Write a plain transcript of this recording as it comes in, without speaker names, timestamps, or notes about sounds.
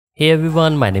Hey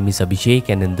everyone, my name is Abhishek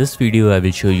and in this video I will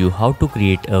show you how to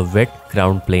create a wet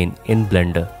ground plane in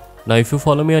Blender. Now if you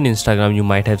follow me on Instagram, you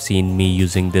might have seen me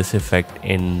using this effect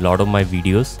in a lot of my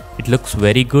videos. It looks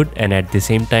very good and at the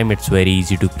same time it's very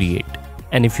easy to create.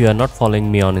 And if you are not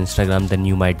following me on Instagram, then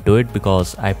you might do it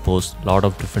because I post a lot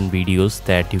of different videos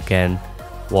that you can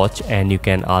watch and you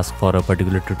can ask for a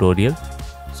particular tutorial.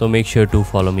 So make sure to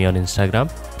follow me on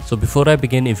Instagram. So before I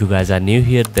begin, if you guys are new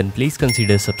here, then please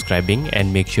consider subscribing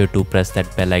and make sure to press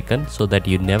that bell icon so that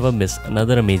you never miss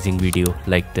another amazing video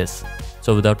like this.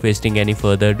 So without wasting any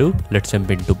further ado, let's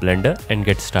jump into Blender and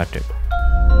get started.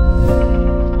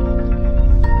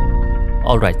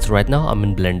 Alright, so right now I'm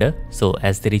in Blender. So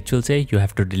as the ritual say, you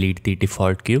have to delete the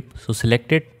default cube. So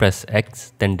select it, press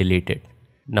X, then delete it.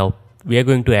 Now we are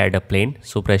going to add a plane.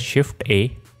 So press Shift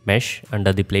A, mesh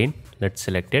under the plane. Let's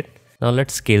select it. Now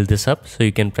let's scale this up, so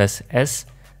you can press S,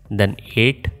 then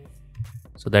 8,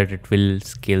 so that it will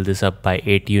scale this up by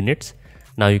 8 units.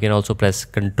 Now you can also press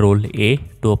Ctrl A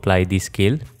to apply the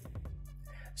scale.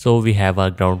 So we have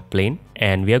our ground plane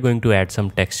and we are going to add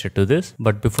some texture to this.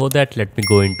 But before that, let me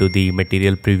go into the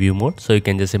material preview mode. So you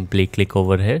can just simply click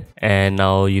over here and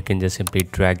now you can just simply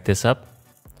drag this up.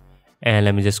 And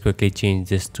let me just quickly change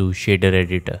this to shader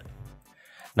editor.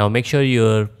 Now make sure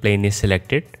your plane is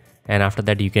selected. And after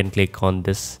that you can click on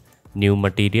this new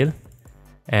material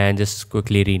and just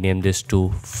quickly rename this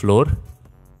to floor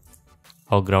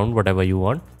or ground, whatever you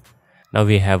want. Now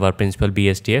we have our principal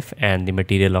BSDF and the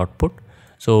material output.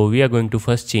 So we are going to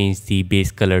first change the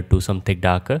base color to something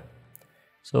darker.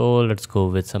 So let's go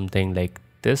with something like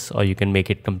this, or you can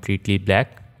make it completely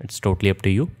black. It's totally up to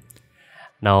you.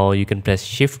 Now you can press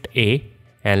Shift A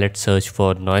and let's search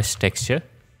for noise texture.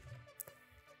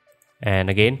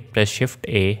 And again press Shift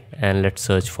A and let's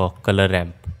search for color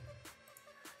ramp.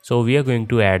 So we are going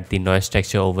to add the noise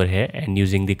texture over here, and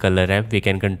using the color ramp we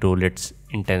can control its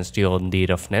intensity on the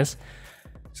roughness.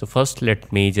 So first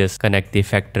let me just connect the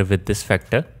factor with this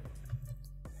factor,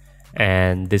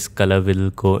 and this color will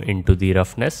go into the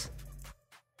roughness.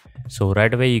 So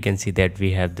right away you can see that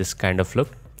we have this kind of look.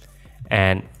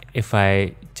 And if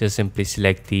I just simply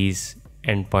select these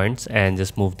endpoints and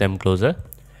just move them closer,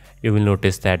 you will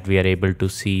notice that we are able to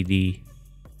see the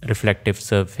reflective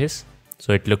surface.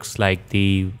 So it looks like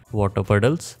the water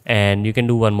puddles. And you can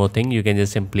do one more thing. You can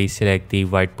just simply select the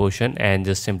white portion and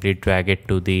just simply drag it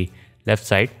to the left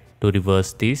side to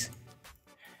reverse these.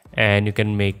 And you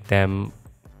can make them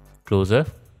closer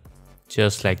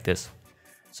just like this.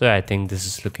 So I think this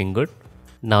is looking good.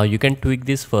 Now you can tweak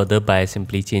this further by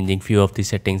simply changing few of the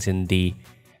settings in the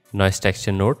noise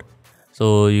texture node.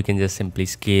 So you can just simply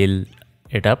scale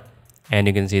it up. And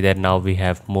you can see that now we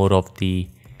have more of the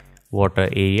water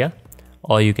area,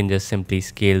 or you can just simply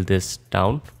scale this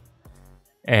down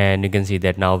and you can see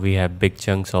that now we have big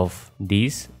chunks of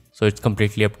these. So it's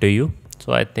completely up to you.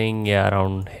 So I think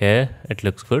around here it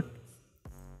looks good,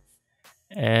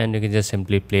 and you can just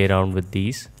simply play around with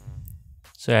these.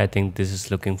 So I think this is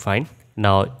looking fine.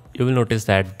 Now you will notice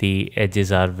that the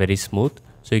edges are very smooth,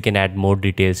 so you can add more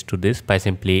details to this by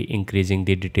simply increasing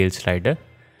the detail slider.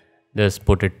 Just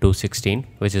put it to 16,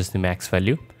 which is the max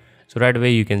value. So right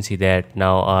away you can see that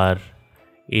now our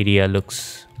area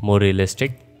looks more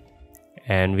realistic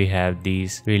and we have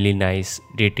these really nice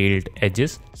detailed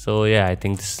edges. So yeah, I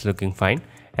think this is looking fine.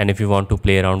 And if you want to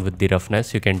play around with the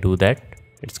roughness, you can do that.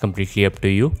 It's completely up to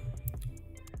you.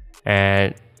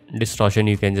 And distortion,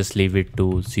 you can just leave it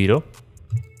to 0.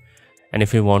 And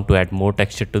if you want to add more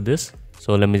texture to this,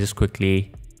 so let me just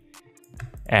quickly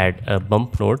add a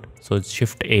bump node. So it's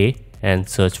Shift A and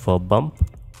search for bump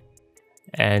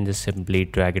and just simply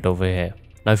drag it over here.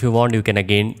 Now if you want, you can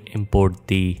again import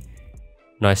the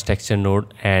noise texture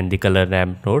node and the color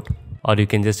ramp node, or you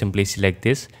can just simply select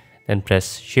this, then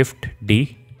press Shift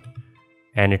D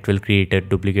and it will create a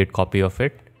duplicate copy of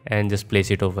it and just place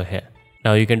it over here.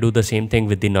 Now you can do the same thing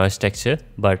with the noise texture,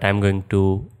 but I'm going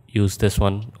to use this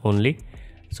one only.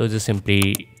 So just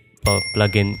simply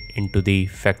plug in into the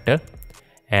factor,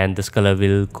 and this color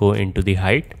will go into the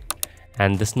height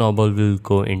and this normal will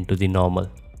go into the normal.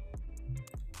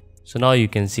 So now you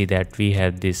can see that we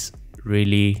have this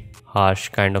really harsh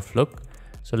kind of look.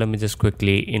 So let me just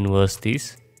quickly inverse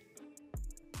these.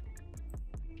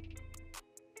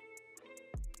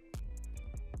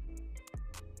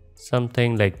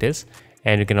 Something like this,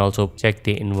 and you can also check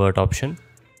the invert option.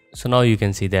 So now you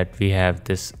can see that we have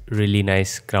this really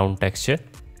nice ground texture.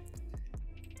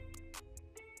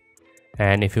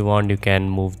 And if you want, you can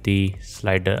move the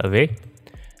slider away.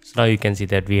 So now you can see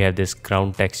that we have this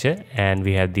ground texture and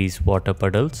we have these water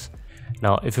puddles.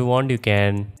 Now if you want, you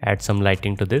can add some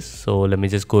lighting to this. So let me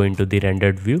just go into the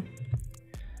rendered view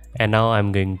And now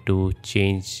I'm going to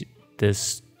change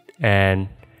this and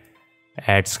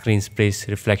add screen space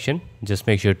reflection. Just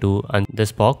make sure to uncheck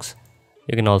this box.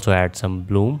 You can also add some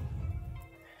bloom.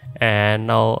 And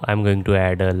now I'm going to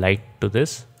add a light to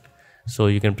this. So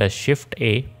you can press Shift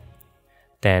A,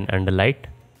 then under light,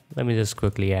 let me just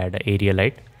quickly add an area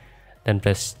light, then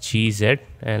press GZ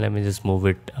and let me just move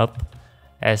it up,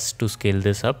 S to scale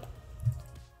this up.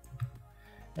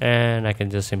 And I can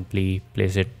just simply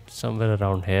place it somewhere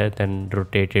around here, then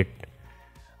rotate it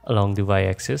along the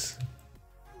y-axis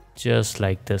just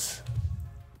like this.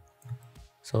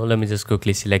 So let me just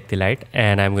quickly select the light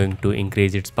and I'm going to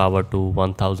increase its power to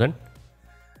 1000.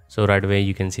 So right away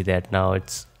you can see that now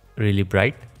it's really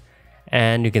bright.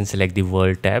 And you can select the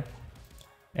world tab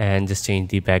and just change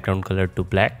the background color to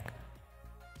black.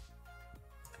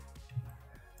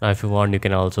 Now if you want, you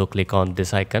can also click on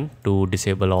this icon to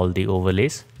disable all the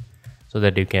overlays so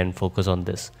that you can focus on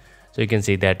this. So you can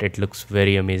see that it looks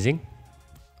very amazing.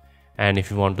 And if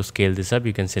you want to scale this up,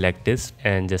 you can select this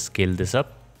and just scale this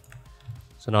up.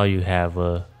 So now you have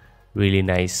a really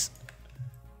nice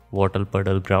water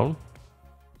puddle ground.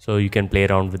 So you can play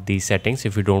around with these settings.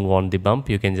 If you don't want the bump,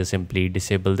 you can just simply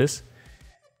disable this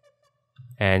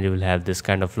and you will have this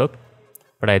kind of look.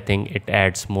 But I think it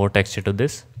adds more texture to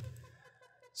this.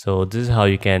 So this is how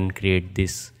you can create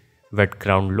this wet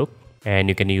ground look, and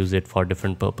you can use it for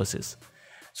different purposes.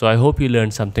 So I hope you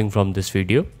learned something from this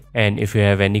video, and if you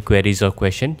have any queries or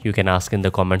question, you can ask in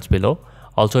the comments below.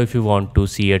 Also, if you want to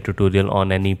see a tutorial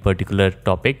on any particular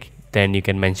topic, then you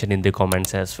can mention in the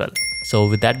comments as well. So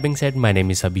with that being said, my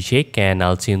name is Abhishek and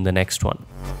I'll see you in the next one.